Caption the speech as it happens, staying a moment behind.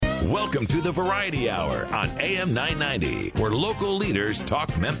Welcome to the Variety Hour on AM 990, where local leaders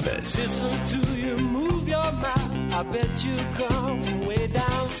talk Memphis. Listen to you move your mouth. I bet you come from way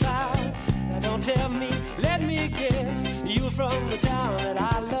down south. Now don't tell me, let me guess. You from the town that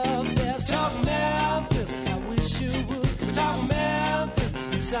I love best. Talk Memphis, I wish you would. Talk Memphis,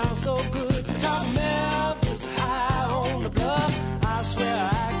 you sound so good. Talk Memphis, high on the bluff. I swear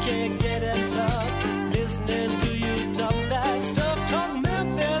I can't get enough. Listening to you talk that stuff. Talk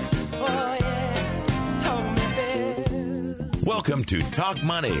Memphis, oh yeah. Talk Memphis. Welcome to Talk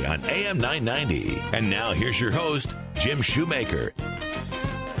Money on AM 990. And now here's your host, Jim Shoemaker.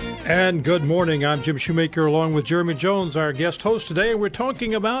 And good morning. I'm Jim Shoemaker along with Jeremy Jones, our guest host today. We're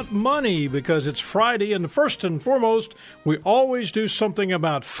talking about money because it's Friday. And first and foremost, we always do something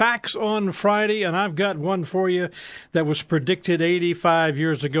about facts on Friday. And I've got one for you that was predicted 85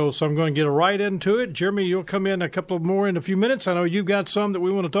 years ago. So I'm going to get right into it. Jeremy, you'll come in a couple more in a few minutes. I know you've got some that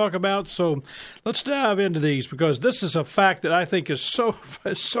we want to talk about. So let's dive into these because this is a fact that I think is so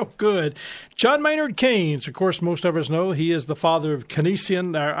good. John Maynard Keynes, of course, most of us know he is the father of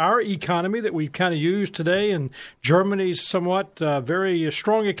Keynesian, our economy that we kind of use today, and Germany's somewhat very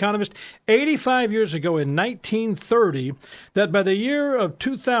strong economist. 85 years ago in 1930, that by the year of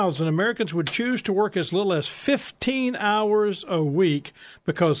 2000, Americans would choose to work as little as 15 hours a week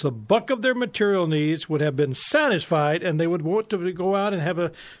because the bulk of their material needs would have been satisfied and they would want to go out and have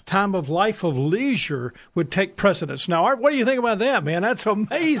a time of life of leisure would take precedence. Now, Art, what do you think about that, man? That's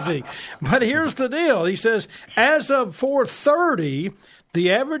amazing. But here's the deal. He says, as of 4:30, the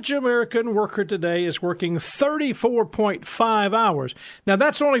average American worker today is working 34.5 hours. Now,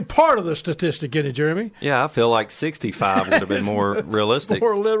 that's only part of the statistic, isn't it, Jeremy? Yeah, I feel like 65 would have been more realistic.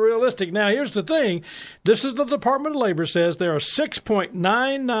 More realistic. Now, here's the thing. This is the Department of Labor says there are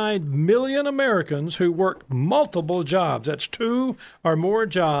 6.99 million Americans who work multiple jobs. That's two or more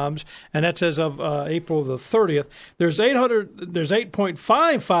jobs, and that's as of April the 30th. There's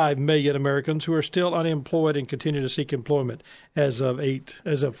 8.55 million Americans who are still unemployed and continue to seek employment as of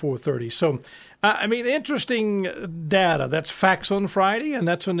 4:30. So, I mean, interesting data. That's facts on Friday, and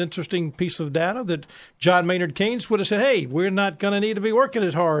that's an interesting piece of data that John Maynard Keynes would have said, hey, we're not going to need to be working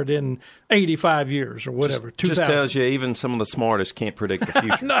as hard in 85 years or whatever. Just tells you even some of the smartest can't predict the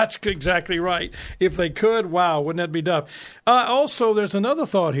future. That's exactly right. If they could, wow, wouldn't that be tough? Also, there's another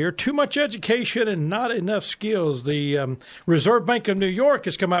thought here. Too much education and not enough skills. The Reserve Bank of New York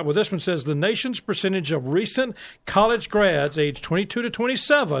has come out with this one, says the nation's percentage of recent college grads aged 22 to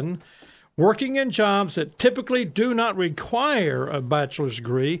 27 working in jobs that typically do not require a bachelor's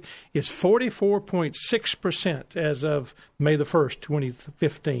degree is 44.6% as of May the 1st,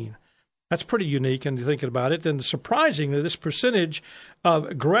 2015. That's pretty unique, and thinking about it. And surprisingly, this percentage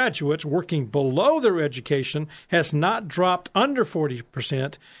of graduates working below their education has not dropped under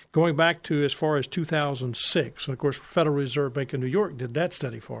 40%, going back to as far as 2006. And, of course, Federal Reserve Bank of New York did that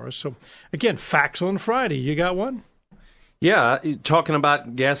study for us. So, again, facts on Friday. You got one? Yeah, talking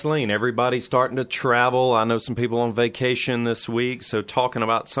about gasoline, everybody's starting to travel. I know some people on vacation this week, so talking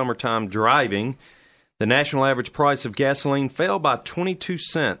about summertime driving, the national average price of gasoline fell by 22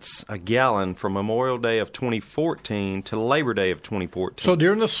 cents a gallon from Memorial Day of 2014 to Labor Day of 2014. So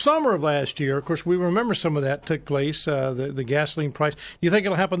during the summer of last year, of course, we remember some of that took place, the gasoline price. Do you think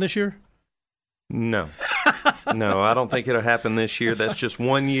it'll happen this year? No. No, I don't think it'll happen this year. That's just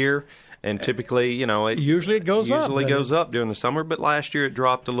 1 year. And typically, it usually goes up during the summer, but last year it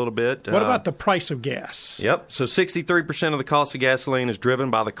dropped a little bit. What about the price of gas? Yep. So 63% of the cost of gasoline is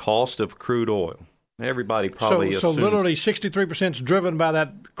driven by the cost of crude oil. Everybody probably assumes. So literally 63% is driven by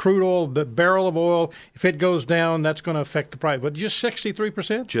that crude oil, the barrel of oil. If it goes down, that's going to affect the price. But just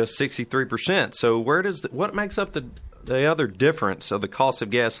 63%? Just 63%. So what makes up the other difference of the cost of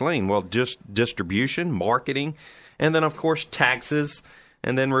gasoline? Well, just distribution, marketing, and then, of course, taxes,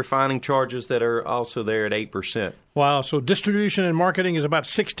 and then refining charges that are also there at 8%. Wow. So distribution and marketing is about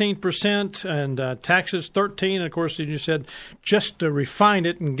 16% and taxes 13%. And, of course, as you said, just to refine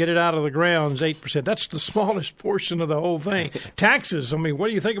it and get it out of the ground is 8%. That's the smallest portion of the whole thing. Taxes, I mean, what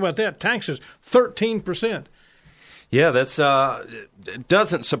do you think about that? Taxes, 13%. Yeah, that's it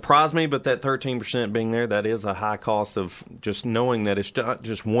doesn't surprise me, but that 13% being there, that is a high cost of just knowing that it's not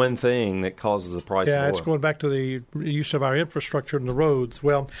just one thing that causes the price of oil. Yeah, it's going back to the use of our infrastructure and the roads.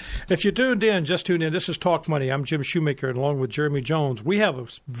 Well, if you tuned in, just tune in. This is Talk Money. I'm Jim Shoemaker, and along with Jeremy Jones, we have a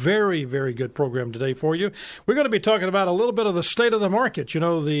very, very good program today for you. We're going to be talking about a little bit of the state of the market. You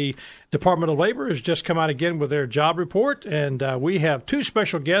know, the Department of Labor has just come out again with their job report, and we have two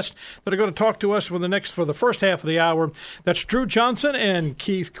special guests that are going to talk to us for the first half of the hour hour. That's Drew Johnson and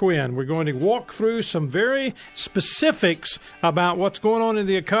Keith Quinn. We're going to walk through some very specifics about what's going on in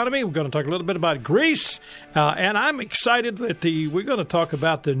the economy. We're going to talk a little bit about Greece, and I'm excited that we're going to talk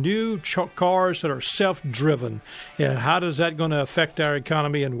about the new cars that are self-driven. Yeah, how is that going to affect our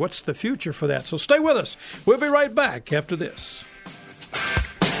economy, and what's the future for that? So stay with us. We'll be right back after this.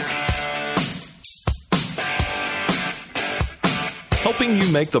 Helping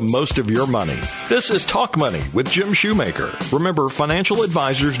you make the most of your money. This is Talk Money with Jim Shoemaker. Remember, financial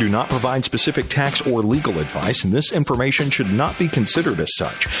advisors do not provide specific tax or legal advice, and this information should not be considered as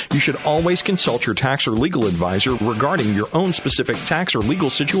such. You should always consult your tax or legal advisor regarding your own specific tax or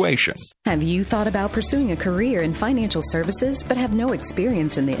legal situation. Have you thought about pursuing a career in financial services but have no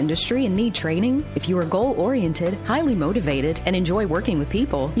experience in the industry and need training? If you are goal-oriented, highly motivated, and enjoy working with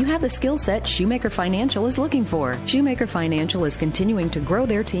people, you have the skill set Shoemaker Financial is looking for. Shoemaker Financial is continuing to grow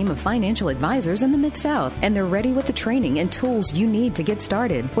their team of financial advisors in the Mid-South, and they're ready with the training and tools you need to get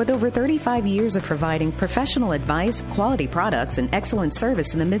started. With over 35 years of providing professional advice, quality products, and excellent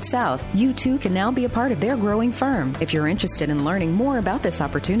service in the Mid-South, you too can now be a part of their growing firm. If you're interested in learning more about this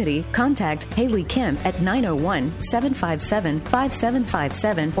opportunity, contact Haley Kemp at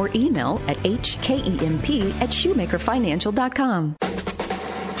 901-757-5757 or email at hkemp@shoemakerfinancial.com.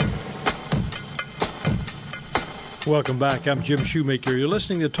 Welcome back. I'm Jim Shoemaker. You're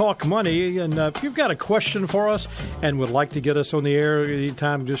listening to Talk Money, and if you've got a question for us and would like to get us on the air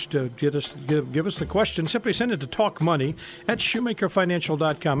anytime, just give us the question. Simply send it to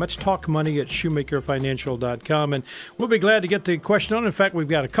talkmoney@shoemakerfinancial.com. That's talkmoney@shoemakerfinancial.com, and we'll be glad to get the question on. In fact, we've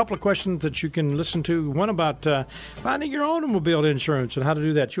got a couple of questions that you can listen to. One about finding your own automobile insurance and how to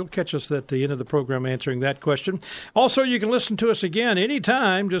do that. You'll catch us at the end of the program answering that question. Also, you can listen to us again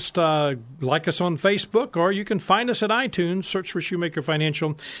anytime. Just like us on Facebook, or you can find us at iTunes, search for Shoemaker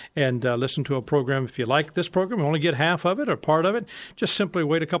Financial, and listen to a program. If you like this program, only get half of it or part of it, just simply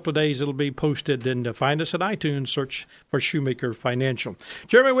wait a couple of days. It'll be posted, and find us at iTunes, search for Shoemaker Financial.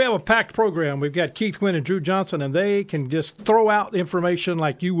 Jeremy, we have a packed program. We've got Keith Quinn and Drew Johnson, and they can just throw out information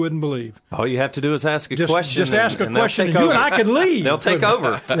like you wouldn't believe. All you have to do is ask a question. Just ask a question, and you and I can leave. They'll take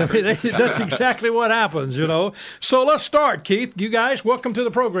over. That's exactly what happens, you know. So let's start, Keith. You guys, welcome to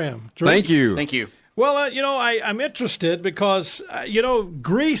the program. Drew? Thank you. Thank you. Well, I'm interested because,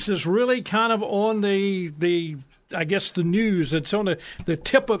 Greece is really kind of on the I guess, the news. It's on the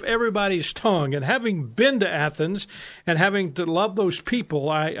tip of everybody's tongue. And having been to Athens and having to love those people,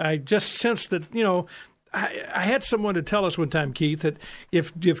 I just sense that, I had someone to tell us one time, Keith, that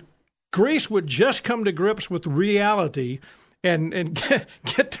if Greece would just come to grips with reality and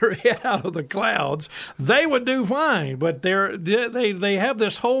get their head out of the clouds, they would do fine. But they have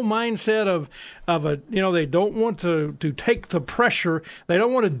this whole mindset of they don't want to take the pressure. They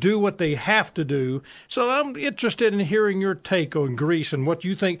don't want to do what they have to do. So I'm interested in hearing your take on Greece and what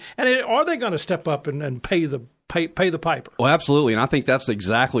you think. And are they going to step up and pay the piper? Well, absolutely, and I think that's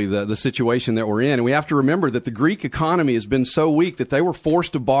exactly the situation that we're in. And we have to remember that the Greek economy has been so weak that they were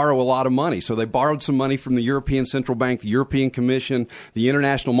forced to borrow a lot of money. So they borrowed some money from the European Central Bank, the European Commission, the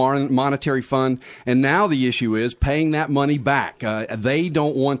International Monetary Fund, and now the issue is paying that money back. They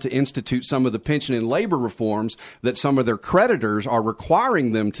don't want to institute some of the pension and labor reforms that some of their creditors are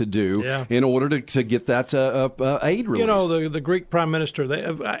requiring them to do in order to get that aid released. The Greek Prime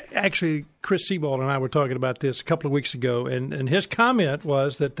Minister, actually, Chris Sebald and I were talking about this a couple of weeks ago, and his comment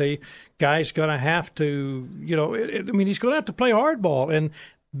was that the guy's going to have to, he's going to have to play hardball, and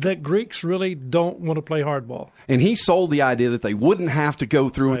the Greeks really don't want to play hardball. And he sold the idea that they wouldn't have to go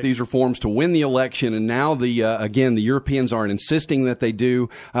through with these reforms to win the election, and now the Europeans aren't insisting that they do,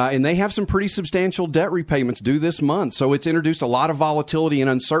 and they have some pretty substantial debt repayments due this month, so it's introduced a lot of volatility and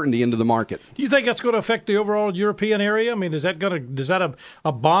uncertainty into the market. Do you think that's going to affect the overall European area? I mean, is that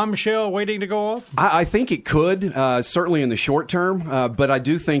a bombshell waiting to go off? I think it could, certainly in the short term, but I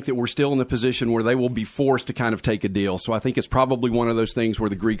do think that we're still in the position where they will be forced to kind of take a deal. So I think it's probably one of those things where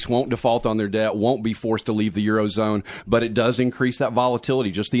the Greeks won't default on their debt, won't be forced to leave the Eurozone, but it does increase that volatility,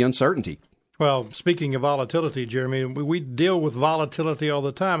 just the uncertainty. Well, speaking of volatility, Jeremy, we deal with volatility all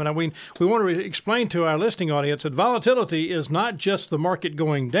the time. And we want to explain to our listening audience that volatility is not just the market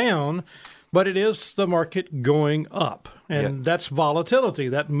going down, but it is the market going up. And that's volatility.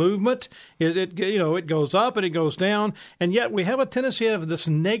 That movement, it goes up and it goes down. And yet we have a tendency to have this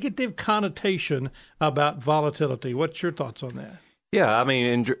negative connotation about volatility. What's your thoughts on that? Yeah, I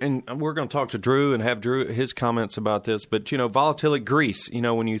mean, and we're going to talk to Drew and have Drew his comments about this. But, volatility, Greece,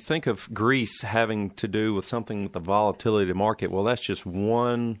 when you think of Greece having to do with something with the volatility of the market, well, that's just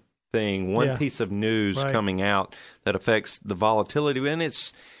one thing, one piece of news coming out that affects the volatility. And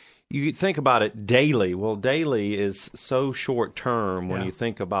it's, you think about it daily. Well, daily is so short term when you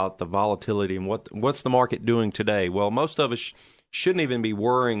think about the volatility and what's the market doing today. Well, most of us shouldn't even be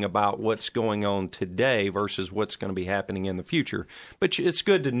worrying about what's going on today versus what's going to be happening in the future. But it's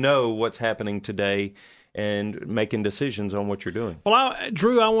good to know what's happening today and making decisions on what you're doing. Well,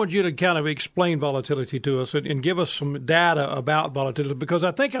 Drew, I want you to kind of explain volatility to us and give us some data about volatility, because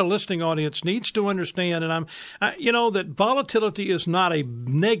I think our listening audience needs to understand, and that volatility is not a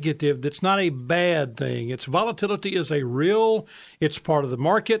negative. That's not a bad thing. Volatility is it's part of the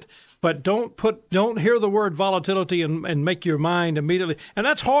market. But don't hear the word volatility and make your mind immediately. And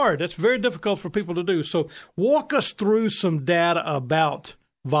that's hard. That's very difficult for people to do. So walk us through some data about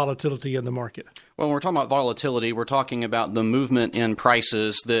volatility in the market. Well, when we're talking about volatility, we're talking about the movement in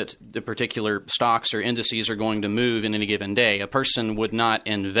prices that the particular stocks or indices are going to move in any given day. A person would not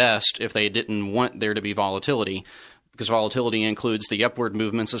invest if they didn't want there to be volatility, because volatility includes the upward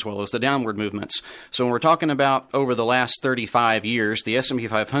movements as well as the downward movements. So when we're talking about over the last 35 years, the S&P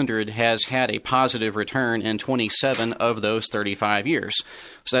 500 has had a positive return in 27 of those 35 years.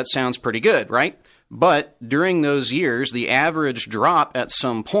 So that sounds pretty good, right? But during those years, the average drop at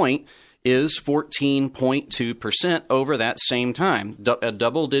some point is 14.2% over that same time, a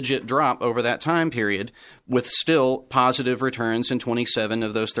double-digit drop over that time period, with still positive returns in 27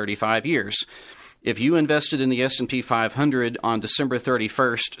 of those 35 years. If you invested in the S&P 500 on December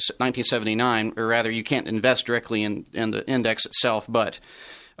 31st, 1979, or rather, you can't invest directly in the index itself, but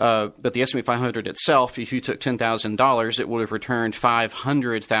the S&P 500 itself, if you took $10,000, it would have returned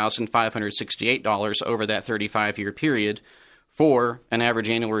 $500,568 over that 35-year period for an average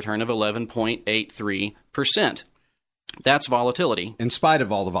annual return of 11.83%. That's volatility. In spite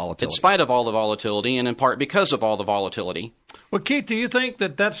of all the volatility. In spite of all the volatility, and in part because of all the volatility. Well, Keith, do you think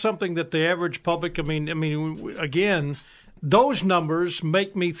that that's something that the average public, again, those numbers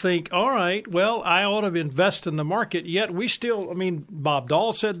make me think, all right, well, I ought to invest in the market, yet we still, Bob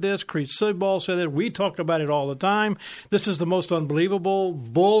Dahl said this, Chris Sibal said it, we talk about it all the time. This is the most unbelievable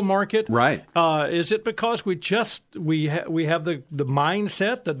bull market. Right. Is it because we have the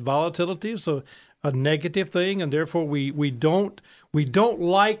mindset that volatility is a negative thing, and therefore we don't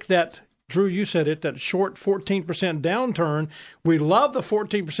like that? Drew, you said it, that short 14% downturn. We love the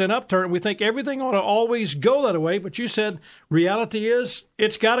 14% upturn. We think everything ought to always go that way. But you said reality is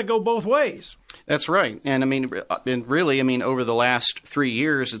it's got to go both ways. That's right. And really, over the last 3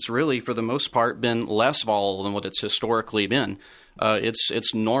 years, it's really, for the most part, been less volatile than what it's historically been.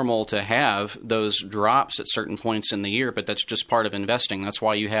 It's normal to have those drops at certain points in the year, but that's just part of investing. That's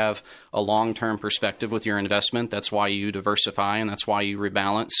why you have a long-term perspective with your investment. That's why you diversify, and that's why you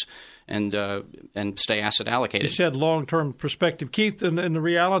rebalance and stay asset allocated. You said long-term perspective. Keith, in the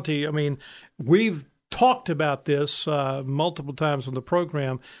reality, we've talked about this multiple times on the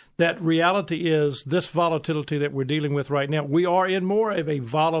program, that reality is this volatility that we're dealing with right now. We are in more of a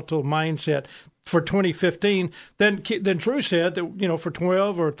volatile mindset for 2015 than Drew said that, for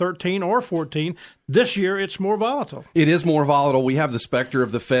 12 or 13 or 14, this year it's more volatile. It is more volatile. We have the specter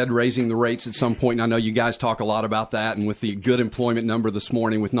of the Fed raising the rates at some point, and I know you guys talk a lot about that, and with the good employment number this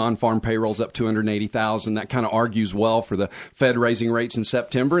morning with non-farm payrolls up 280,000, that kind of argues well for the Fed raising rates in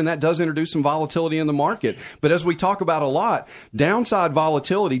September, and that does introduce some volatility in the market. But as we talk about a lot, downside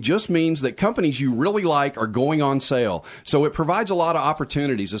volatility just means that companies you really like are going on sale. So it provides a lot of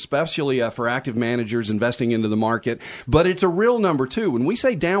opportunities, especially for active managers investing into the market. But it's a real number, too. When we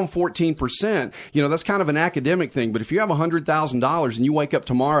say down 14%, that's kind of an academic thing. But if you have $100,000 and you wake up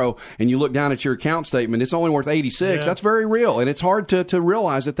tomorrow and you look down at your account statement, it's only worth 86. That's very real. And it's hard to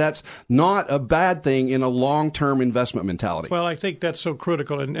realize that that's not a bad thing in a long-term investment mentality. Well, I think that's so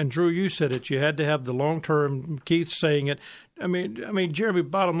critical. And Drew, you said it. You had to have the long-term, Keith saying it. Jeremy,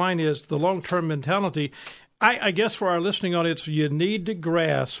 bottom line is the long-term mentality. I guess for our listening audience, you need to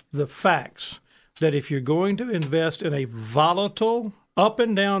grasp the facts that if you're going to invest in a volatile up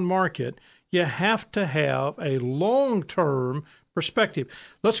and down market, you have to have a long-term perspective.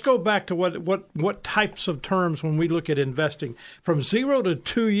 Let's go back to what types of terms when we look at investing. From 0 to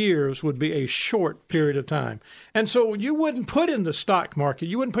 2 years would be a short period of time. And so you wouldn't put in the stock market,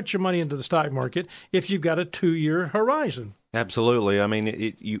 you wouldn't put your money into the stock market if you've got a 2-year horizon. Absolutely.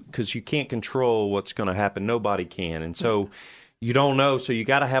 Because you can't control what's going to happen. Nobody can. And so you don't know. So you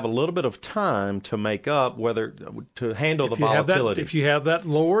got to have a little bit of time to make up to handle the volatility. If you have that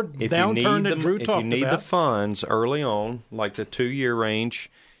lower downturn that Drew talked about. If you need the funds early on, like the 2-year range,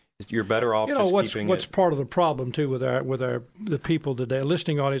 you're better off keeping what's part of the problem too with the people today,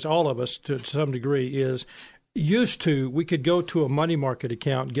 listening audience, all of us to some degree, is used to, we could go to a money market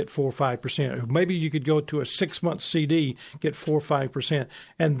account and get 4 or 5%. Maybe you could go to a 6-month CD, get 4 or 5%.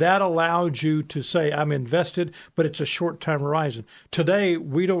 And that allowed you to say, I'm invested, but it's a short-time horizon. Today,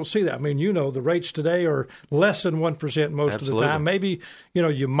 we don't see that. I mean, the rates today are less than 1% most of the time. Maybe,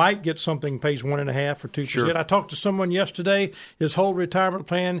 you might get something pays 1.5% or 2%. Sure. I talked to someone yesterday, his whole retirement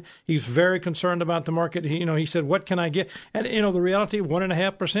plan, he's very concerned about the market. He said, what can I get? And, the reality,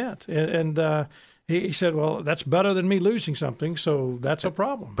 1.5%. And he said, well, that's better than me losing something, so that's a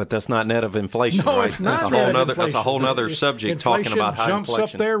problem. But that's not net of inflation, no, right? It's not That's a whole other subject, inflation talking about high jumps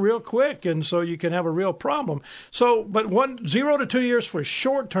inflation. Up there real quick, and so you can have a real problem. So, but 0 to 2 years for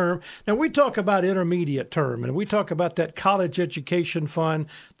short term. Now, we talk about intermediate term, and we talk about that college education fund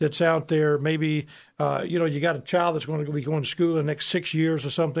that's out there. Maybe, you got a child that's going to be going to school in the next 6 years or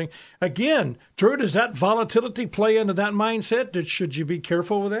something. Again, Drew, does that volatility play into that mindset? Should you be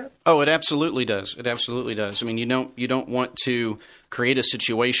careful with that? Oh, it absolutely does. It absolutely does. I mean, you don't want to create a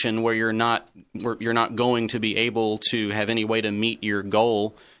situation where you're not going to be able to have any way to meet your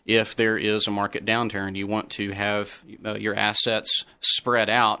goal if there is a market downturn. You want to have your assets spread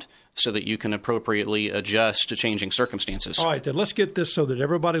out so that you can appropriately adjust to changing circumstances. All right, then let's get this so that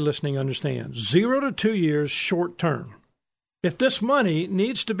everybody listening understands. 0 to 2 years short term. If this money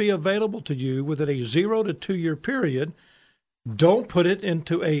needs to be available to you within a 0 to 2 year period, don't put it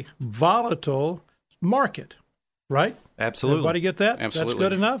into a volatile market, right? Absolutely. Everybody get that? Absolutely. That's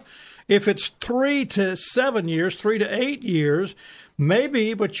good enough. If it's 3 to 7 years, 3 to 8 years,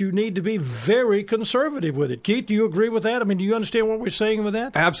 maybe, but you need to be very conservative with it. Keith, do you agree with that? I mean, do you understand what we're saying with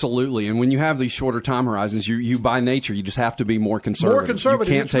that? Absolutely. And when you have these shorter time horizons, you by nature, you just have to be more conservative. More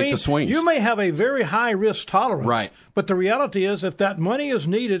conservative. You can't take the swings. You may have a very high risk tolerance. Right. But the reality is, if that money is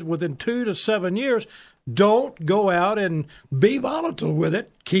needed within 2 to 7 years, don't go out and be volatile with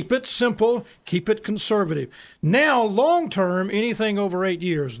it. Keep it simple. Keep it conservative. Now, long term, anything over 8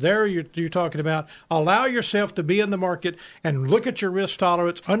 years, there you're talking about, allow yourself to be in the market and look at your risk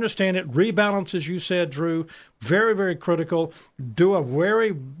tolerance, understand it, rebalance, as you said, Drew. Very, very critical. Do a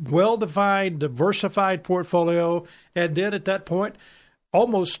very well-defined, diversified portfolio, and then at that point,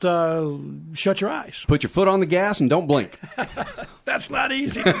 almost shut your eyes. Put your foot on the gas and don't blink. That's not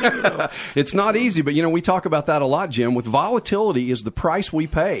easy to do, though. It's not easy, but, we talk about that a lot, Jim. With volatility is the price we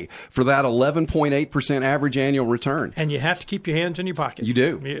pay for that 11.8% average annual return. And you have to keep your hands in your pocket. You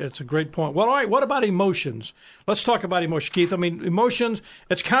do. It's a great point. Well, all right, what about emotions? Let's talk about emotions, Keith. I mean, emotions,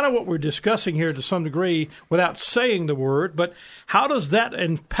 it's kind of what we're discussing here to some degree without saying the word, but how does that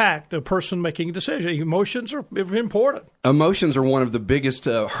impact a person making a decision? Emotions are important. Emotions are one of the biggest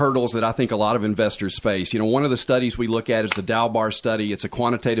hurdles that I think a lot of investors face. One of the studies we look at is the Dalbar study. It's a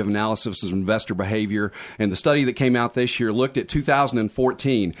quantitative analysis of investor behavior. And the study that came out this year looked at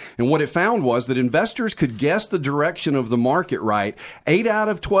 2014. And what it found was that investors could guess the direction of the market right 8 out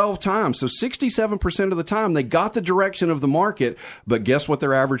of 12 times. So 67% of the time they got the direction of the market, but guess what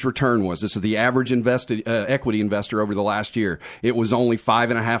their average return was? This is the average equity investor over the last year. It was only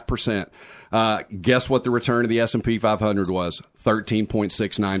 5.5%. Guess what the return of the S&P 500 was?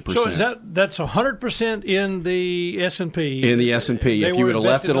 13.69%. So that's 100% in the S&P? In the S&P. If you would have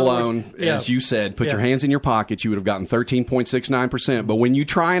left it alone, as you said, put your hands in your pockets, you would have gotten 13.69%. But when you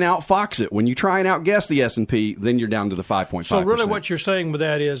try and outfox it, when you try and outguess the S&P, then you're down to the 5.5%. So really what you're saying with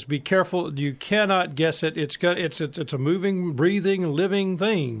that is be careful. You cannot guess it. It's a moving, breathing, living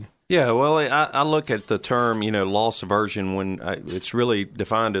thing. Yeah, well, I look at the term, loss aversion when it's really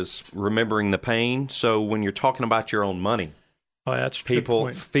defined as remembering the pain. So when you're talking about your own money, that's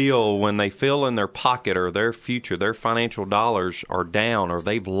people feel when they feel in their pocket or their future, their financial dollars are down or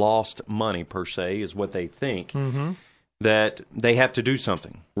they've lost money per se is what they think, that they have to do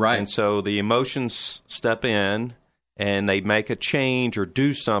something. Right. And so the emotions step in and they make a change or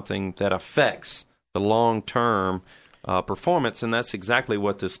do something that affects the long-term performance, and that's exactly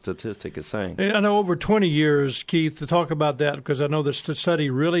what this statistic is saying. I know over 20 years, Keith, to talk about that, because I know the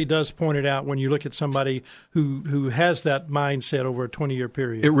study really does point it out when you look at somebody who has that mindset over a 20-year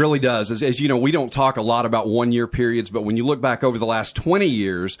period. It really does. As you know, we don't talk a lot about one-year periods, but when you look back over the last 20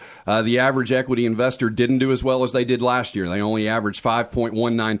 years, the average equity investor didn't do as well as they did last year. They only averaged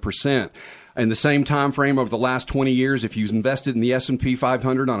 5.19%. In the same time frame over the last 20 years, if you invested in the S&P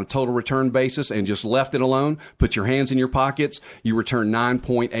 500 on a total return basis and just left it alone, put your hands in your pockets, you return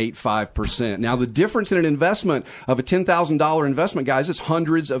 9.85%. Now, the difference in an investment of a $10,000 investment, guys, is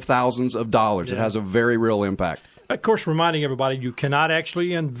hundreds of thousands of dollars. Yeah. It has a very real impact. Of course, reminding everybody you cannot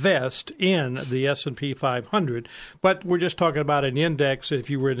actually invest in the S&P 500, but we're just talking about an index. If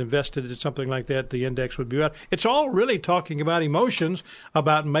you were invested in something like that, the index would be better. It's all really talking about emotions,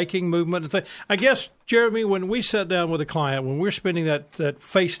 about making movement. And I guess, Jeremy, when we sit down with a client, when we're spending that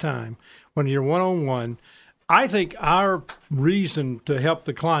FaceTime, when you're one-on-one, I think our reason to help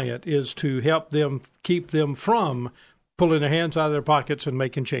the client is to help them, keep them from pulling their hands out of their pockets and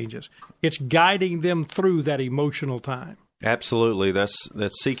making changes. It's guiding them through that emotional time. Absolutely. That's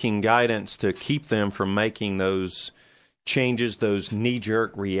seeking guidance to keep them from making those changes, those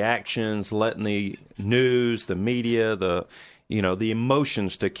knee-jerk reactions, letting the news, the media, the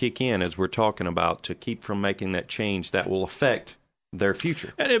emotions to kick in, as we're talking about, to keep from making that change that will affect their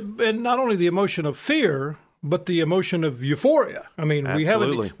future. And not only the emotion of fear, but the emotion of euphoria. I mean,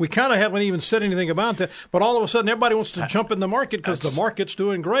 Absolutely. we kind of haven't even said anything about that, but all of a sudden everybody wants to jump in the market because the market's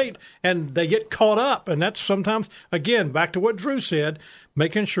doing great, and they get caught up. And that's sometimes, again, back to what Drew said,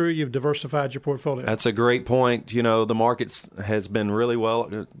 making sure you've diversified your portfolio. That's a great point. The market has been done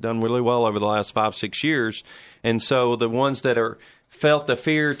really well over the last 5-6 years, and so the ones that felt the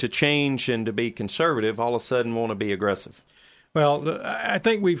fear to change and to be conservative all of a sudden want to be aggressive. Well, I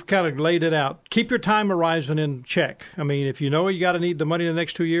think we've kind of laid it out. Keep your time horizon in check. I mean, if you know you got to need the money in the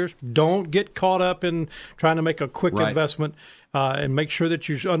next 2 years, don't get caught up in trying to make a quick investment, and make sure that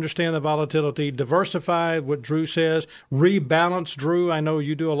you understand the volatility. Diversify, what Drew says. Rebalance, Drew. I know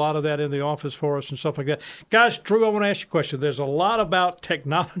you do a lot of that in the office for us and stuff like that. Guys, Drew, I want to ask you a question. There's a lot about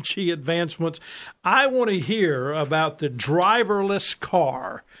technology advancements. I want to hear about the driverless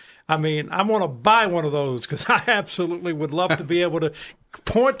car. I mean, I want to buy one of those because I absolutely would love to be able to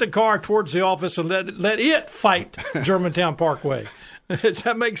point the car towards the office and let it fight Germantown Parkway. Does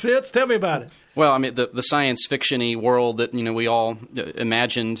that make sense? Tell me about it. Well, I mean, the science fiction-y world that we all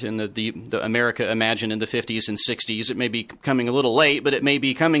imagined and the America imagined in the 50s and 60s, it may be coming a little late, but it may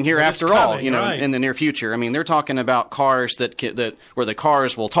be coming here after all, in the near future. I mean, they're talking about cars that where the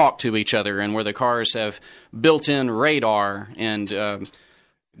cars will talk to each other and where the cars have built-in radar and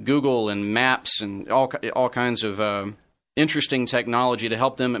Google and Maps and all kinds of interesting technology to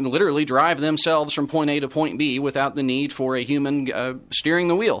help them literally drive themselves from point A to point B without the need for a human steering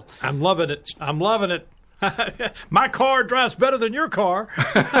the wheel. I'm loving it. My car drives better than your car.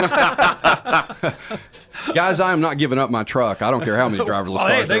 Guys, I am not giving up my truck. I don't care how many driverless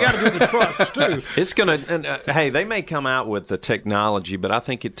cars they got to do the trucks, too. It's going to, hey, they may come out with the technology, but I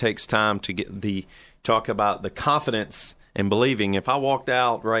think it takes time to talk about the confidence and believing. If I walked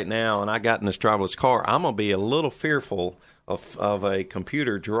out right now and I got in this driverless car, I'm going to be a little fearful of a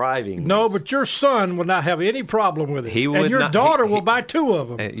computer driving. No, but your son will not have any problem with it. He would and your not, daughter will buy 2 of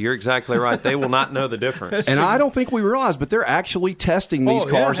them. You're exactly right. They will not know the difference. And I don't think we realize, but they're actually testing these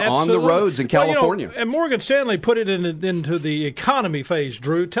cars on the roads in California. And Morgan Stanley put it into the economy phase,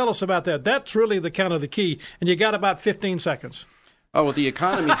 Drew. Tell us about that. That's really the kind of the key. And you got about 15 seconds. Oh, with the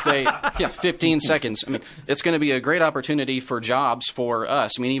economy phase, 15 seconds. I mean, it's going to be a great opportunity for jobs for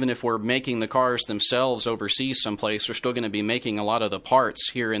us. I mean, even if we're making the cars themselves overseas someplace, we're still going to be making a lot of the parts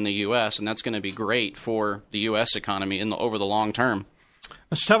here in the U.S., and that's going to be great for the U.S. economy over the long term.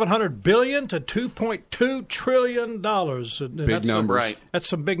 $700 billion to $2.2 trillion. Big number, right? That's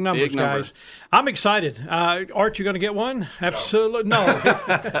some big numbers, big number. guys. I'm excited. Art, you going to get one? Absolutely no.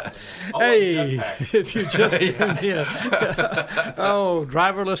 Hey, if you just tuned in.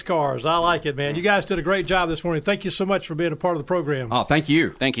 Driverless cars. I like it, man. You guys did a great job this morning. Thank you so much for being a part of the program. Oh, thank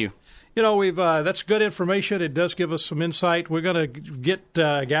you. Thank you. We've that's good information. It does give us some insight. We're going to get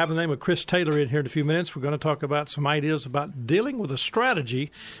a guy by the name of Chris Taylor in here in a few minutes. We're going to talk about some ideas about dealing with a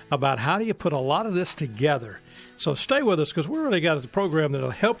strategy about how do you put a lot of this together. So stay with us because we really got a program that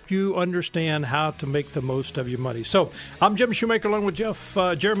will help you understand how to make the most of your money. So I'm Jim Shoemaker along with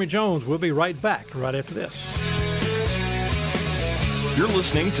Jeremy Jones. We'll be right back right after this. You're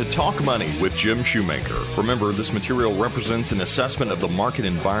listening to Talk Money with Jim Shoemaker. Remember, this material represents an assessment of the market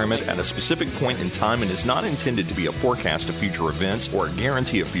environment at a specific point in time and is not intended to be a forecast of future events or a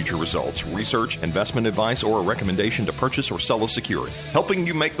guarantee of future results, research, investment advice, or a recommendation to purchase or sell a security. Helping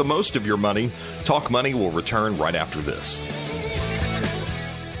you make the most of your money, Talk Money will return right after this.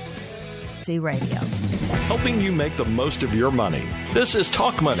 Radio. Helping you make the most of your money. This is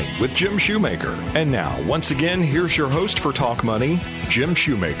Talk Money with Jim Shoemaker. And now, once again, here's your host for Talk Money, Jim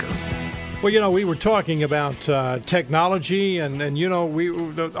Shoemaker. Well, we were talking about technology and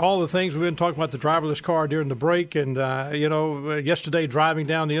all the things we've been talking about, the driverless car during the break. And, yesterday driving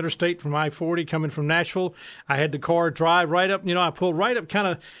down the interstate from I-40 coming from Nashville, I had the car drive right up. I pulled right up kind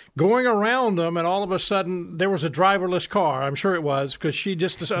of going around them, and all of a sudden there was a driverless car. I'm sure it was because she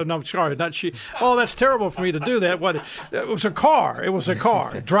just – no, sorry, not she. Oh, that's terrible for me to do that. It was a car. It was a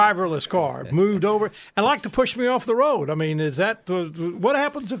car, driverless car, moved over and like to push me off the road. I mean, is that – what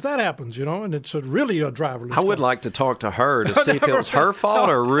happens if that happens, and it's really a driverless car. I would like to talk to her to see if it was her fault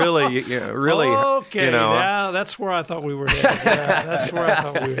or really. Okay, now that's where I thought we were headed. That's where I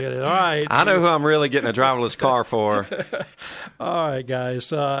thought we were headed. All right. I know who I'm really getting a driverless car for. All right,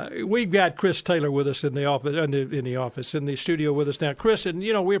 guys. We've got Chris Taylor with us in the office, in the studio with us now. Chris, and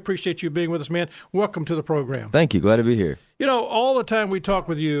we appreciate you being with us, man. Welcome to the program. Thank you. Glad to be here. All the time we talk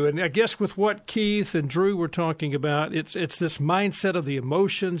with you, and I guess with what Keith and Drew were talking about, it's this mindset of the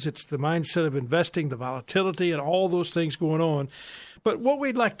emotions, it's the mindset of investing, the volatility, and all those things going on. But what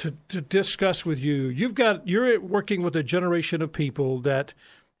we'd like to discuss with you, you're working with a generation of people that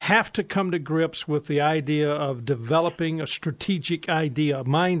have to come to grips with the idea of developing a strategic idea, a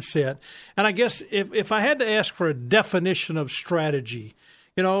mindset. And I guess if I had to ask for a definition of strategy,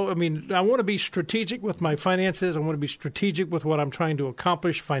 I want to be strategic with my finances. I want to be strategic with what I'm trying to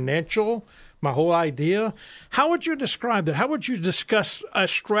accomplish, my whole idea. How would you describe that? How would you discuss a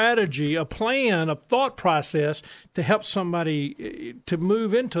strategy, a plan, a thought process to help somebody to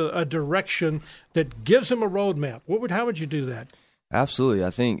move into a direction that gives them a roadmap? How would you do that? Absolutely.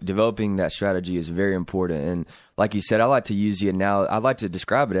 I think developing that strategy is very important. And like you said, I like to use the analogy. I like to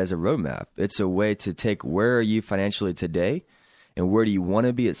describe it as a roadmap. It's a way to take where are you financially today and where do you want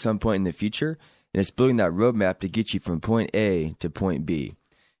to be at some point in the future. And it's building that roadmap to get you from point A to point B.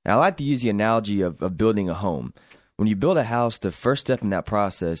 And I like to use the analogy of building a home. When you build a house, the first step in that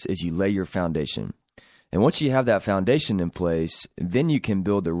process is you lay your foundation. And once you have that foundation in place, then you can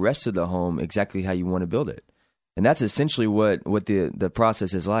build the rest of the home exactly how you want to build it. And that's essentially what the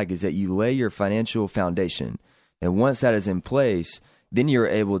process is like, is that you lay your financial foundation. And once that is in place, then you're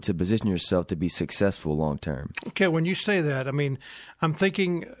able to position yourself to be successful long term. Okay, when you say that, I'm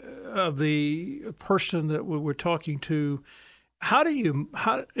thinking of the person that we were talking to. How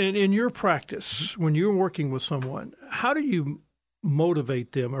in your practice, when you're working with someone, how do you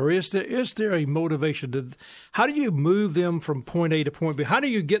motivate them, or is there a motivation? How do you move them from point A to point B? How do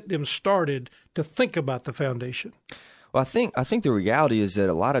you get them started to think about the foundation? Well, I think the reality is that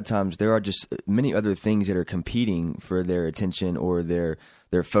a lot of times there are just many other things that are competing for their attention or their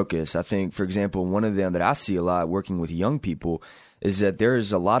focus. I think, for example, one of them that I see a lot working with young people is that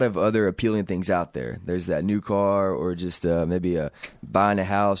there's a lot of other appealing things out there. There's that new car, or just maybe buying a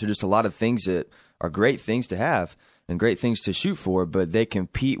house, or just a lot of things that are great things to have and great things to shoot for, but they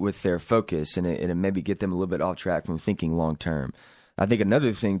compete with their focus, and it maybe get them a little bit off track from thinking long term. I think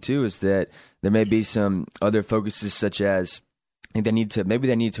another thing too is that there may be some other focuses, such as they need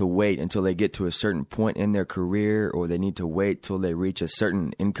to wait until they get to a certain point in their career, or they need to wait till they reach a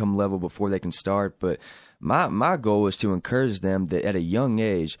certain income level before they can start. But my goal is to encourage them that at a young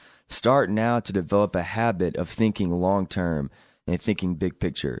age, start now to develop a habit of thinking long term and thinking big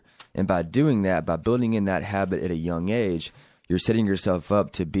picture. And by doing that, by building in that habit at a young age, you're setting yourself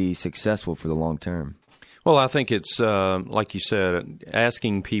up to be successful for the long term. Well, I think it's, like you said,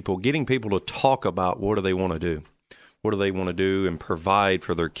 getting people to talk about what do they want to do. What do they want to do and provide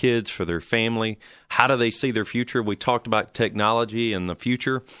for their kids, for their family? How do they see their future? We talked about technology and the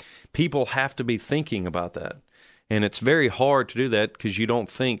future. People have to be thinking about that. And it's very hard to do that because you don't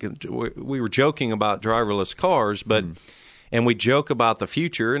think. We were joking about driverless cars, but and we joke about the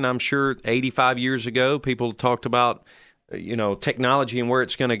future. And I'm sure 85 years ago, people talked about technology and where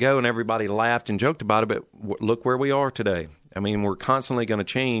it's going to go, and everybody laughed and joked about it. But look where we are today. We're constantly going to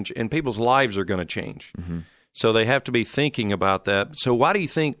change, and people's lives are going to change. Mm-hmm. So they have to be thinking about that. So why do you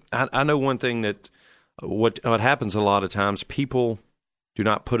think? I know one thing that what happens a lot of times, people do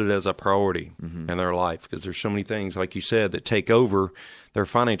not put it as a priority in their life because there's so many things, like you said, that take over their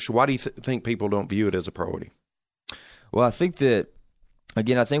financial. Why do you think people don't view it as a priority? Well, I think that,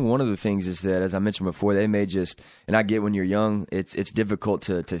 again, I think one of the things is that, as I mentioned before, they may just, and I get when you're young, it's difficult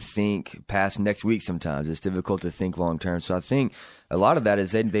to think past next week sometimes. It's difficult to think long term. So I think a lot of that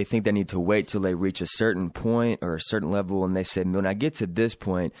is they think they need to wait till they reach a certain point or a certain level, and they say, when I get to this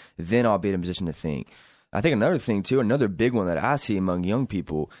point, then I'll be in a position to think. I think another thing, too, another big one that I see among young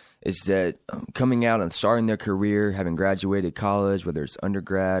people is that coming out and starting their career, having graduated college, whether it's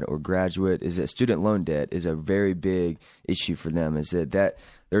undergrad or graduate, is that student loan debt is a very big issue for them. Is that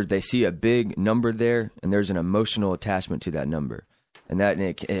they see a big number there, and there's an emotional attachment to that number. and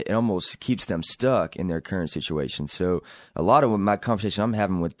it almost keeps them stuck in their current situation. So a lot of my conversation I'm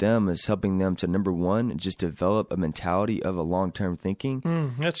having with them is helping them to, number one, just develop a mentality of a long-term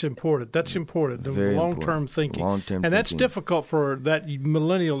thinking. That's important. That's important. The long-term thinking. Long-term and that's thinking. difficult for that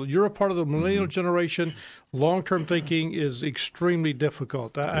millennial. You're a part of the millennial generation. Long-term thinking is extremely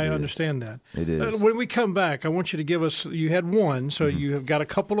difficult. I understand that. It is. When we come back, I want you to give us, you had one, so you have got a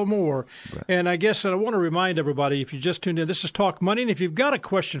couple of more. Right. And I guess I want to remind everybody, if you just tuned in, this is Talk Money. And if you've got a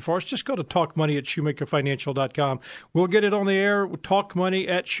question for us, just go to talkmoney@shoemakerfinancial.com. We'll get it on the air,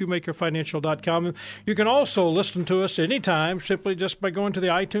 talkmoney@shoemakerfinancial.com. You can also listen to us anytime, simply just by going to the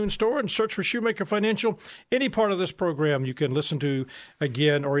iTunes store and search for Shoemaker Financial. Any part of this program you can listen to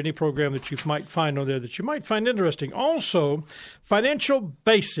again, or any program that you might find on there that you might find interesting. Also, financial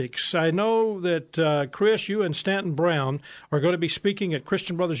basics. I know that Chris, you and Stanton Brown are going to be speaking at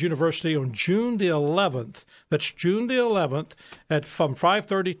Christian Brothers University on June the 11th. That's June the 11th from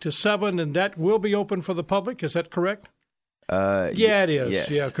 5:30 to 7, and that will be open for the public. Is that correct? Yeah, it is. Yes.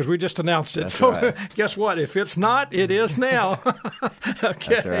 Yeah, because we just announced it. That's So right. guess what? If it's not, it is now.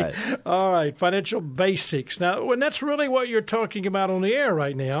 Okay. That's right. All right. Financial basics. Now, when that's really what you're talking about on the air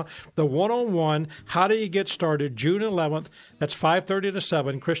right now, the one-on-one, how do you get started? June 11th. That's 5:30 to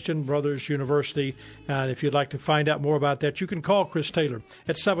 7, Christian Brothers University. And if you'd like to find out more about that, you can call Chris Taylor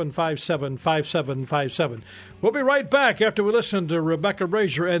at 757-5757. We'll be right back after we listen to Rebecca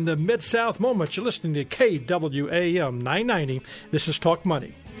Brazier and the Mid-South Moments. You're listening to KWAM 990. This is Talk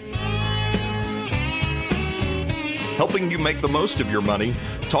Money. Helping you make the most of your money.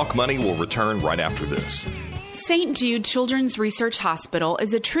 Talk Money will return right after this. St. Jude Children's Research Hospital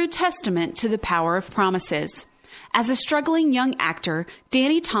is a true testament to the power of promises. As a struggling young actor,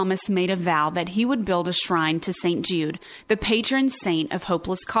 Danny Thomas made a vow that he would build a shrine to St. Jude, the patron saint of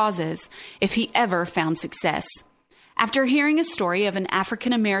hopeless causes, if he ever found success. After hearing a story of an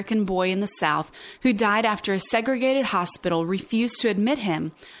African-American boy in the South who died after a segregated hospital refused to admit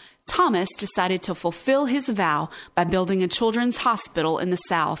him, Thomas decided to fulfill his vow by building a children's hospital in the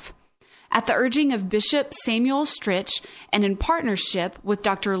South. At the urging of Bishop Samuel Stritch and in partnership with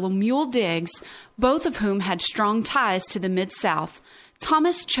Dr. Lemuel Diggs, both of whom had strong ties to the Mid-South,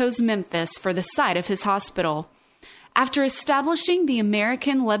 Thomas chose Memphis for the site of his hospital. After establishing the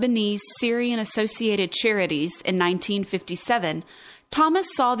American Lebanese Syrian Associated Charities in 1957, Thomas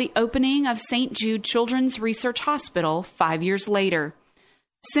saw the opening of St. Jude Children's Research Hospital 5 years later.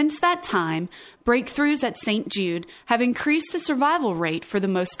 Since that time, breakthroughs at St. Jude have increased the survival rate for the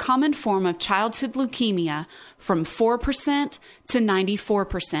most common form of childhood leukemia from 4% to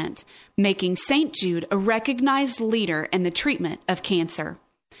 94%, making St. Jude a recognized leader in the treatment of cancer.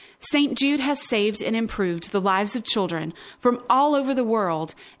 St. Jude has saved and improved the lives of children from all over the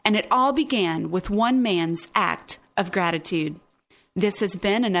world, and it all began with one man's act of gratitude. This has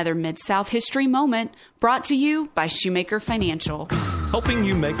been another Mid-South History Moment brought to you by Shoemaker Financial. Helping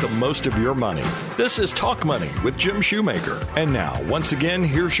you make the most of your money. This is Talk Money with Jim Shoemaker. And now, once again,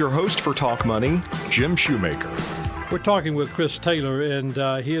 here's your host for Talk Money, Jim Shoemaker. We're talking with Chris Taylor, and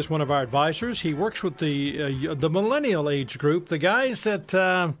he is one of our advisors. He works with the millennial age group, the guys that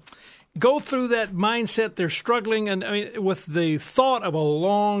go through that mindset. They're struggling, and I mean, with the thought of a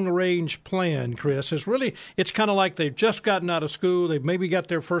long-range plan, Chris, it's kind of like they've just gotten out of school. They've maybe got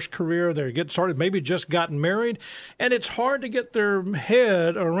their first career. They're getting started, maybe just gotten married, and it's hard to get their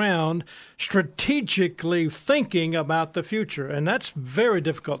head around strategically thinking about the future, and that's very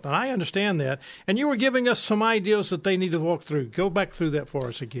difficult, and I understand that. And you were giving us some ideas that they need to walk through. Go back through that for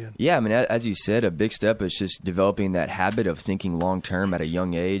us again. Yeah, I mean, as you said, a big step is just developing that habit of thinking long-term at a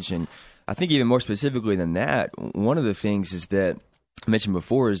young age. And I think even more specifically than that, one of the things is that I mentioned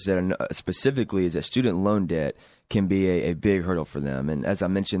before is that specifically is that student loan debt can be a big hurdle for them. And as I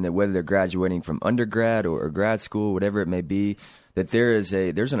mentioned, that whether they're graduating from undergrad or grad school, whatever it may be, that there's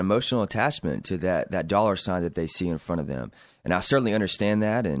an emotional attachment to that dollar sign that they see in front of them. And I certainly understand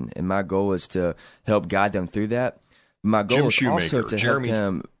that, and my goal is to help guide them through that. My goal is also to help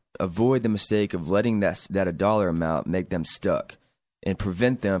them avoid the mistake of letting that a dollar amount make them stuck and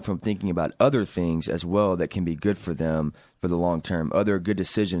prevent them from thinking about other things as well that can be good for them for the long term, other good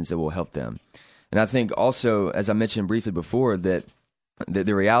decisions that will help them. And I think also, as I mentioned briefly before, that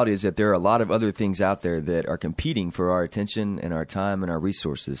the reality is that there are a lot of other things out there that are competing for our attention and our time and our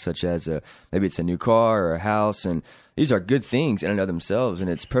resources, such as maybe it's a new car or a house. And these are good things in and of themselves, and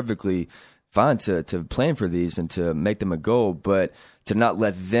it's perfectly fine to plan for these and to make them a goal, but to not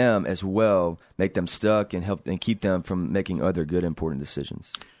let them as well make them stuck and help and keep them from making other good, important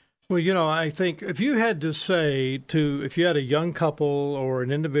decisions. Well, I think if you had to say if you had a young couple or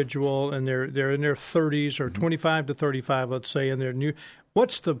an individual and they're in their 30s or 25 to 35, let's say, and they're new,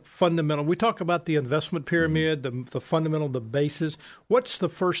 what's the fundamental? We talk about the investment pyramid, the fundamental, the basis. What's the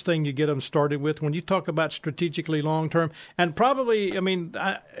first thing you get them started with when you talk about strategically long term? And probably,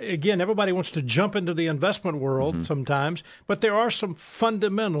 again, everybody wants to jump into the investment world sometimes, but there are some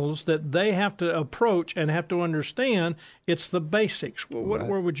fundamentals that they have to approach and have to understand. It's the basics.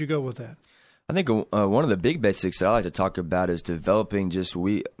 Where would you go with that? I think one of the big basics that I like to talk about is developing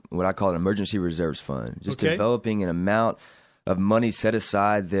what I call an emergency reserves fund. Just developing an amount of money set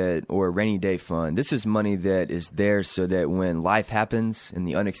aside or a rainy day fund. This is money that is there so that when life happens and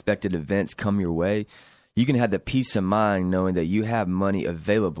the unexpected events come your way, you can have the peace of mind knowing that you have money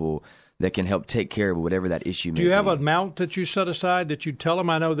available that can help take care of whatever that issue may be. Do you have an amount that you set aside that you tell them?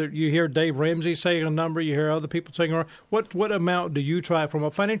 I know that you hear Dave Ramsey saying a number, you hear other people saying, what amount do you try, from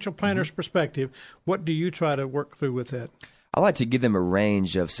a financial planner's perspective, what do you try to work through with that? I like to give them a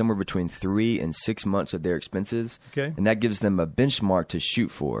range of somewhere between 3 and 6 months of their expenses, and that gives them a benchmark to shoot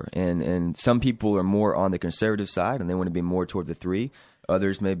for. And some people are more on the conservative side, and they want to be more toward the 3.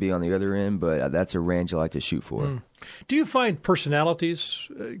 Others may be on the other end, but that's a range I like to shoot for. Do you find personalities,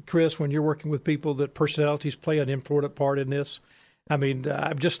 Chris, when you're working with people, that personalities play an important part in this?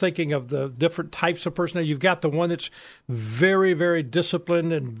 I'm just thinking of the different types of personality. You've got the one that's very, very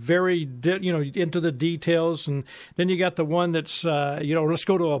disciplined and very, into the details, and then you got the one that's, let's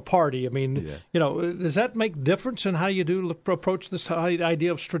go to a party. Does that make difference in how you do approach this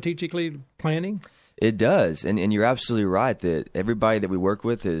idea of strategically planning? It does, and you're absolutely right that everybody that we work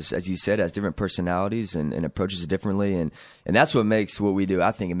with is, as you said, has different personalities and approaches it differently, and that's what makes what we do.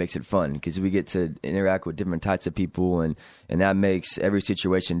 I think it makes it fun because we get to interact with different types of people, and that makes every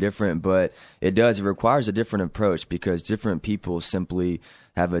situation different. But it requires a different approach because different people simply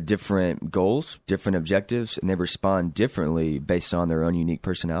have a different goals, different objectives, and they respond differently based on their own unique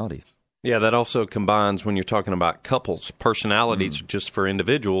personality. Yeah, that also combines when you're talking about couples. Personalities are just for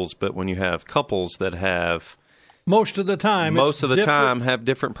individuals, but when you have couples that have most of the time have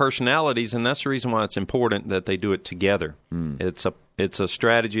different personalities, and that's the reason why it's important that they do it together. It's a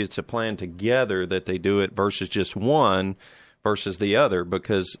strategy, it's a plan together that they do it versus just one versus the other,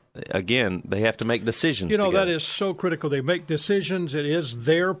 because again, they have to make decisions together. That is so critical. They make decisions. It is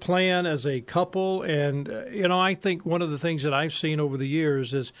their plan as a couple, and I think one of the things that I've seen over the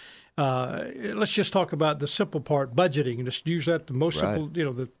years is let's just talk about the simple part, budgeting, and just use that the most simple,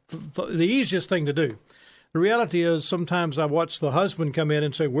 the easiest thing to do. The reality is sometimes I watch the husband come in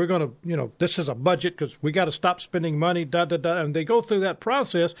and say, we're going to, this is a budget because we got to stop spending money, and they go through that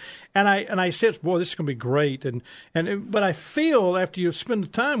process. And I said, boy, this is going to be great. But I feel after you spend the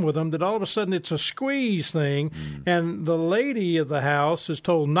time with them that all of a sudden it's a squeeze thing, and the lady of the house is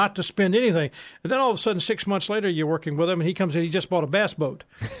told not to spend anything. And then all of a sudden 6 months later you're working with him and he comes in, he just bought a bass boat.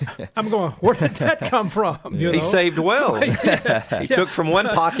 I'm going, where did that come from? He saved well. He took from one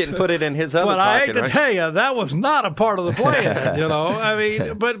pocket and put it in his other pocket. I hate to tell you, that was not a part of the plan,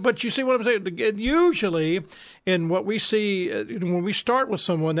 but you see what I'm saying? Usually, in what we see, when we start with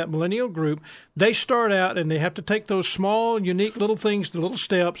someone, that millennial group, they start out and they have to take those small, unique little things, the little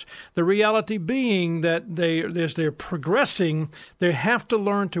steps. The reality being that as they're progressing, they have to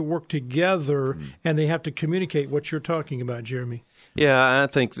learn to work together and they have to communicate what you're talking about, Jeremy. Yeah, I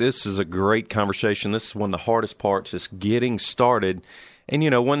think this is a great conversation. This is one of the hardest parts, is getting started. And,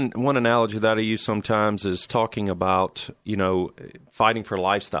 one analogy that I use sometimes is talking about, fighting for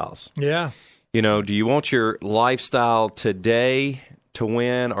lifestyles. Yeah. Do you want your lifestyle today to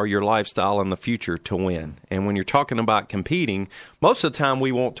win or your lifestyle in the future to win? And when you're talking about competing, most of the time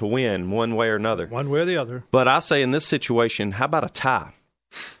we want to win one way or another. One way or the other. But I say in this situation, how about a tie?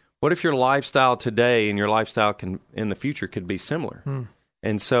 What if your lifestyle today and your lifestyle in the future could be similar?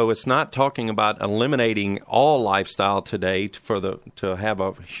 And so it's not talking about eliminating all lifestyle today to have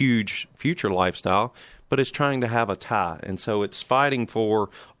a huge future lifestyle, but it's trying to have a tie. And so it's fighting for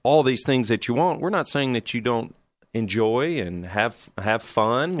all these things that you want. We're not saying that you don't enjoy and have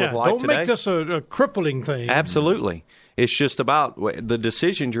fun with life today. Don't make this a crippling thing. Absolutely. It's just about the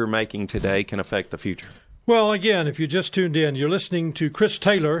decisions you're making today can affect the future. Well, again, if you just tuned in, you're listening to Chris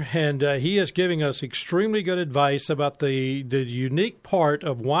Taylor, and he is giving us extremely good advice about the unique part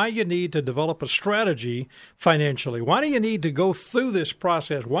of why you need to develop a strategy financially. Why do you need to go through this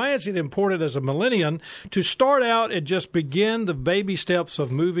process? Why is it important as a millennial to start out and just begin the baby steps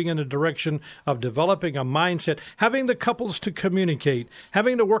of moving in the direction of developing a mindset, having the couples to communicate,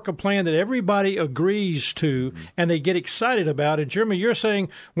 having to work a plan that everybody agrees to and they get excited about? And Jeremy, you're saying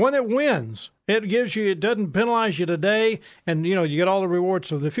one that wins. It gives you, it doesn't penalize you today, and you get all the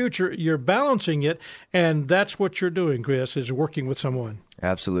rewards of the future. You're balancing it, and that's what you're doing, Chris, is working with someone.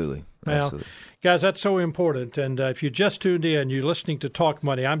 Absolutely. Well, Absolutely. Guys, that's so important. And if you just tuned in, you're listening to Talk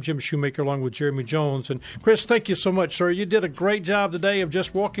Money. I'm Jim Shoemaker along with Jeremy Jones. And Chris, thank you so much, sir. You did a great job today of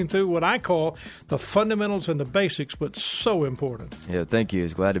just walking through what I call the fundamentals and the basics, but so important. Yeah, thank you.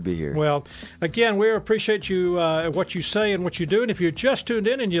 It's glad to be here. Well, again, we appreciate you, what you say and what you do. And if you're just tuned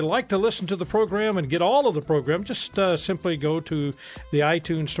in and you'd like to listen to the program and get all of the program, just simply go to the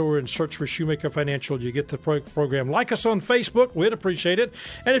iTunes store and search for Shoemaker Financial. You get the program. Like us on Facebook. We'd appreciate it.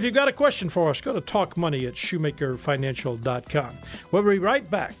 And if you've got a question for us, go to talkmoney@shoemakerfinancial.com. We'll be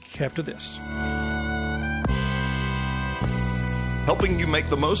right back after this. Helping you make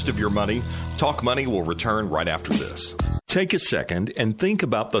the most of your money, Talk Money will return right after this. Take a second and think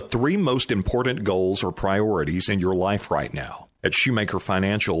about the 3 most important goals or priorities in your life right now. At Shoemaker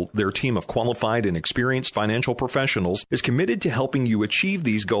Financial, their team of qualified and experienced financial professionals is committed to helping you achieve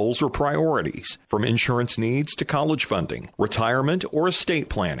these goals or priorities. From insurance needs to college funding, retirement, or estate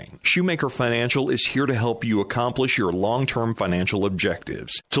planning, Shoemaker Financial is here to help you accomplish your long-term financial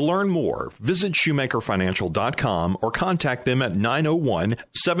objectives. To learn more, visit shoemakerfinancial.com or contact them at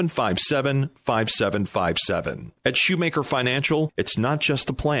 901-757-5757. At Shoemaker Financial, it's not just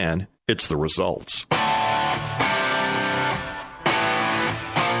the plan, it's the results.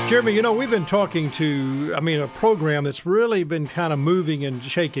 Jeremy, we've been talking to, a program that's really been kind of moving and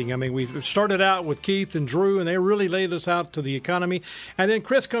shaking. We've started out with Keith and Drew, and they really laid us out to the economy. And then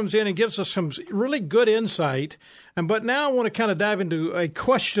Chris comes in and gives us some really good insight. But now I want to kind of dive into a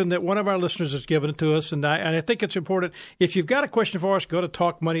question that one of our listeners has given to us, and I think it's important. If you've got a question for us, go to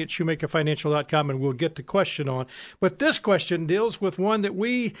talkmoney@shoemakerfinancial.com, and we'll get the question on. But this question deals with one that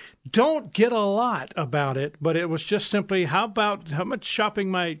we don't get a lot about it, but it was just simply, how much shopping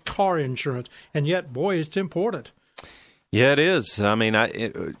my car insurance? And yet, boy, it's important. Yeah, it is.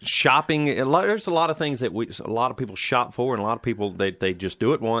 Shopping, there's a lot of things that a lot of people shop for, and a lot of people, they just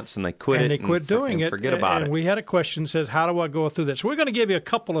do it once and they quit and they quit doing it. Forget about it. And we had a question that says, how do I go through this? So we're going to give you a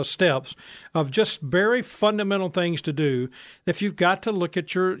couple of steps of just very fundamental things to do if you've got to look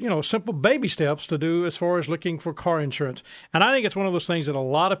at your, simple baby steps to do as far as looking for car insurance. And I think it's one of those things that a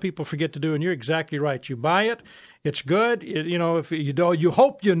lot of people forget to do, and you're exactly right. You buy it. It's good. If you don't, you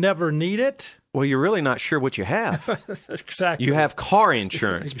hope you never need it. Well, you're really not sure what you have. Exactly. You have car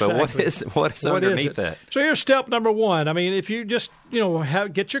insurance, Exactly. But what is underneath that? So here's step number 1. If you just,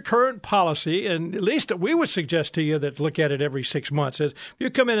 get your current policy, and at least we would suggest to you that look at it every 6 months. If you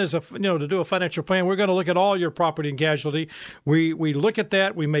come in as to do a financial plan, we're going to look at all your property and casualty. We look at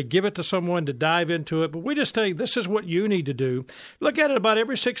that. We may give it to someone to dive into it, but we just tell you this is what you need to do. Look at it about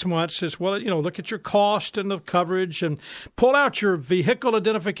every 6 months as well. Look at your cost and the coverage, and pull out your vehicle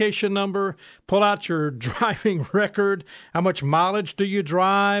identification number. Pull out your driving record. How much mileage do you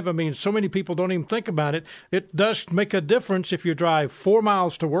drive? So many people don't even think about it. It does make a difference if you drive 4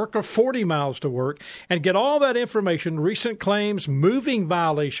 miles to work or 40 miles to work, and get all that information, recent claims, moving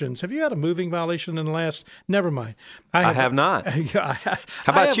violations. Have you had a moving violation in the last? Never mind. I have not. How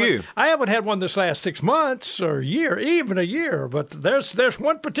about you? I haven't had one this last 6 months or year, even a year. But there's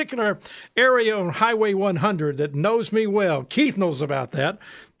one particular area on Highway 100 that knows me well. Keith knows about that.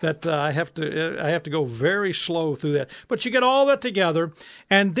 I have to go very slow through that. But you get all that together,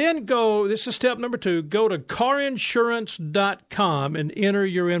 and then this is step number 2, go to carinsurance.com and enter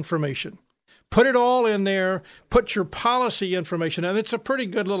your information. Put it all in there, put your policy information, and it's a pretty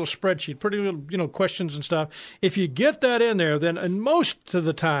good little spreadsheet, pretty little, questions and stuff. If you get that in there, then and most of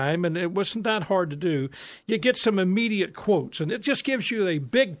the time, and it wasn't that hard to do, you get some immediate quotes, and it just gives you a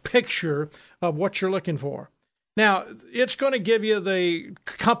big picture of what you're looking for. Now, it's going to give you the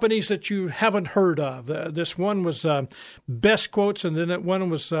companies that you haven't heard of. This one was Best Quotes, and then that one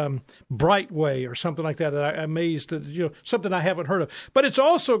was Brightway or something like that. I'm amazed at, something I haven't heard of. But it's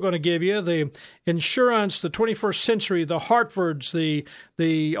also going to give you the insurance, the 21st Century, the Hartfords, the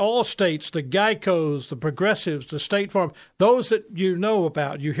Allstates, the Geicos, the Progressives, the State Farm, those that you know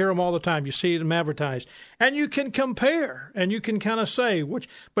about. You hear them all the time. You see them advertised. And you can compare, and you can kind of say which,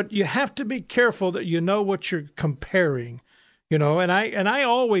 but you have to be careful that you know what you're comparing, and I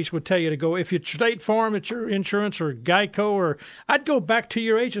always would tell you to go, if it's State Farm, it's your insurance, or Geico, or I'd go back to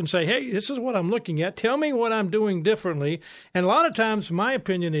your agent and say, hey, this is what I'm looking at. Tell me what I'm doing differently. And a lot of times my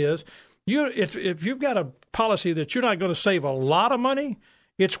opinion is, if you've got a policy that you're not going to save a lot of money,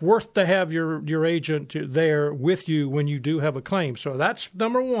 it's worth to have your agent there with you when you do have a claim. So that's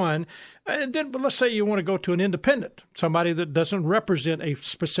number 1. But let's say you want to go to an independent, somebody that doesn't represent a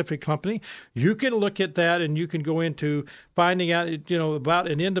specific company. You can look at that, and you can go into finding out, about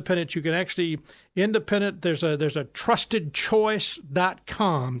an independent. You can actually independent. There's a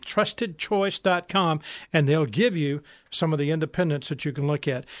trustedchoice.com, and they'll give you some of the independents that you can look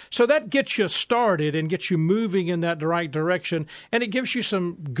at. So that gets you started and gets you moving in that right direction, and it gives you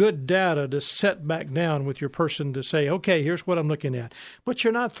some good data to set back down with your person to say, okay, here's what I'm looking at. But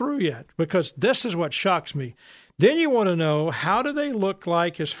you're not through yet, because this is what shocks me. Then you want to know, how do they look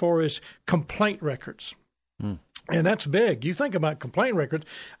like as far as complaint records? And that's big. You think about complaint records.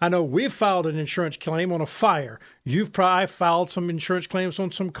 I know we've filed an insurance claim on a fire. You've probably filed some insurance claims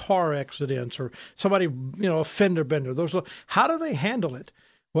on some car accidents or somebody, a fender bender. How do they handle it?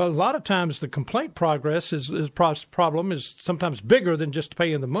 Well, a lot of times the complaint problem is sometimes bigger than just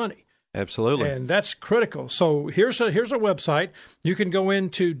paying the money. Absolutely. And that's critical. So here's a website. You can go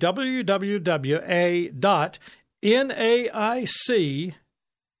into www.naic.org.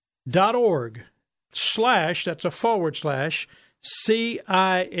 that's a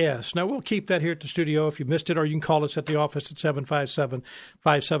 /CIS. Now, we'll keep that here at the studio if you missed it, or you can call us at the office at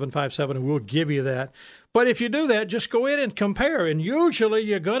 757-5757, and we'll give you that. But if you do that, just go in and compare, and usually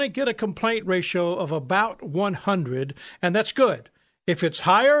you're going to get a complaint ratio of about 100, and that's good. If it's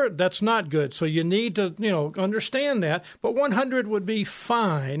higher, that's not good. So you need to, understand that. But 100 would be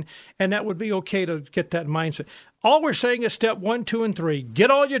fine, and that would be okay to get that mindset. All we're saying is step 1, 2, and 3. Get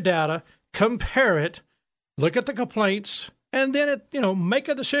all your data. Compare it, look at the complaints, and then make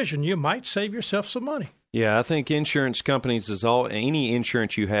a decision. You might save yourself some money. Yeah, I think insurance companies any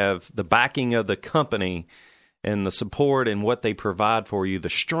insurance you have, the backing of the company and the support and what they provide for you, the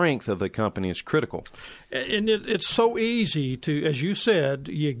strength of the company is critical. And it's so easy to, as you said,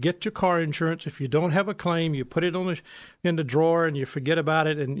 you get your car insurance. If you don't have a claim, you put it in the drawer and you forget about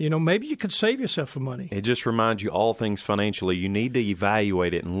it. And, maybe you could save yourself some money. It just reminds you all things financially. You need to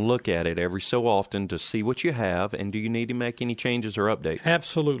evaluate it and look at it every so often to see what you have, and do you need to make any changes or updates?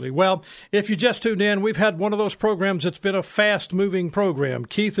 Absolutely. Well, if you just tuned in, we've had one of those programs that's been a fast-moving program.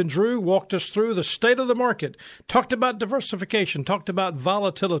 Keith and Drew walked us through the state of the market, talked about diversification, talked about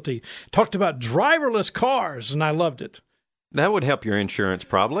volatility, talked about driverless cars, and I loved it. That would help your insurance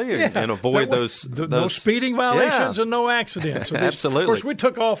probably and avoid those no speeding violations and no accidents. So Absolutely. Of course, we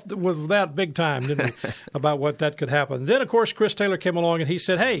took off with that big time, didn't we, about what that could happen. Then, of course, Chris Taylor came along and he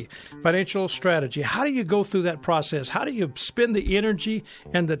said, hey, financial strategy, how do you go through that process? How do you spend the energy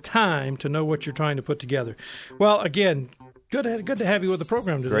and the time to know what you're trying to put together? Well, again, good to have you with the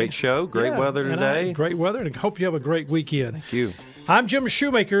program today. Great show. Great weather today. Great weather, and hope you have a great weekend. Thank you. I'm Jim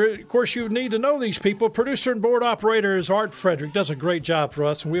Shoemaker. Of course, you need to know these people. Producer and board operator is Art Frederick. Does a great job for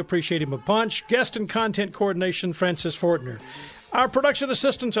us, and we appreciate him a bunch. Guest and content coordination, Francis Fortner. Our production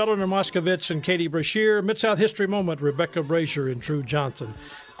assistants, Eleanor Moskovitz and Katie Brashear. Mid-South History Moment, Rebecca Brazier and Drew Johnson.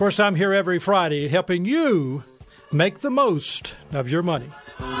 Of course, I'm here every Friday helping you make the most of your money.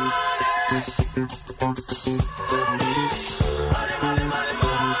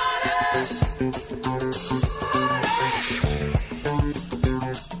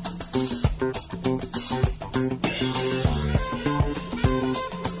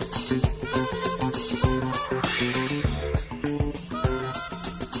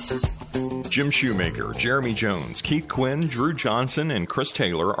 Jim Shoemaker, Jeremy Jones, Keith Quinn, Drew Johnson, and Chris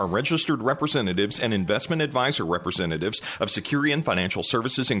Taylor are registered representatives and investment advisor representatives of Securian Financial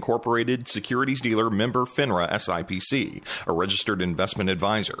Services Incorporated, securities dealer, member FINRA SIPC, a registered investment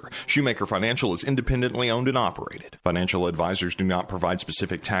advisor. Shoemaker Financial is independently owned and operated. Financial advisors do not provide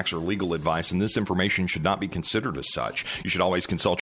specific tax or legal advice, and this information should not be considered as such. You should always consult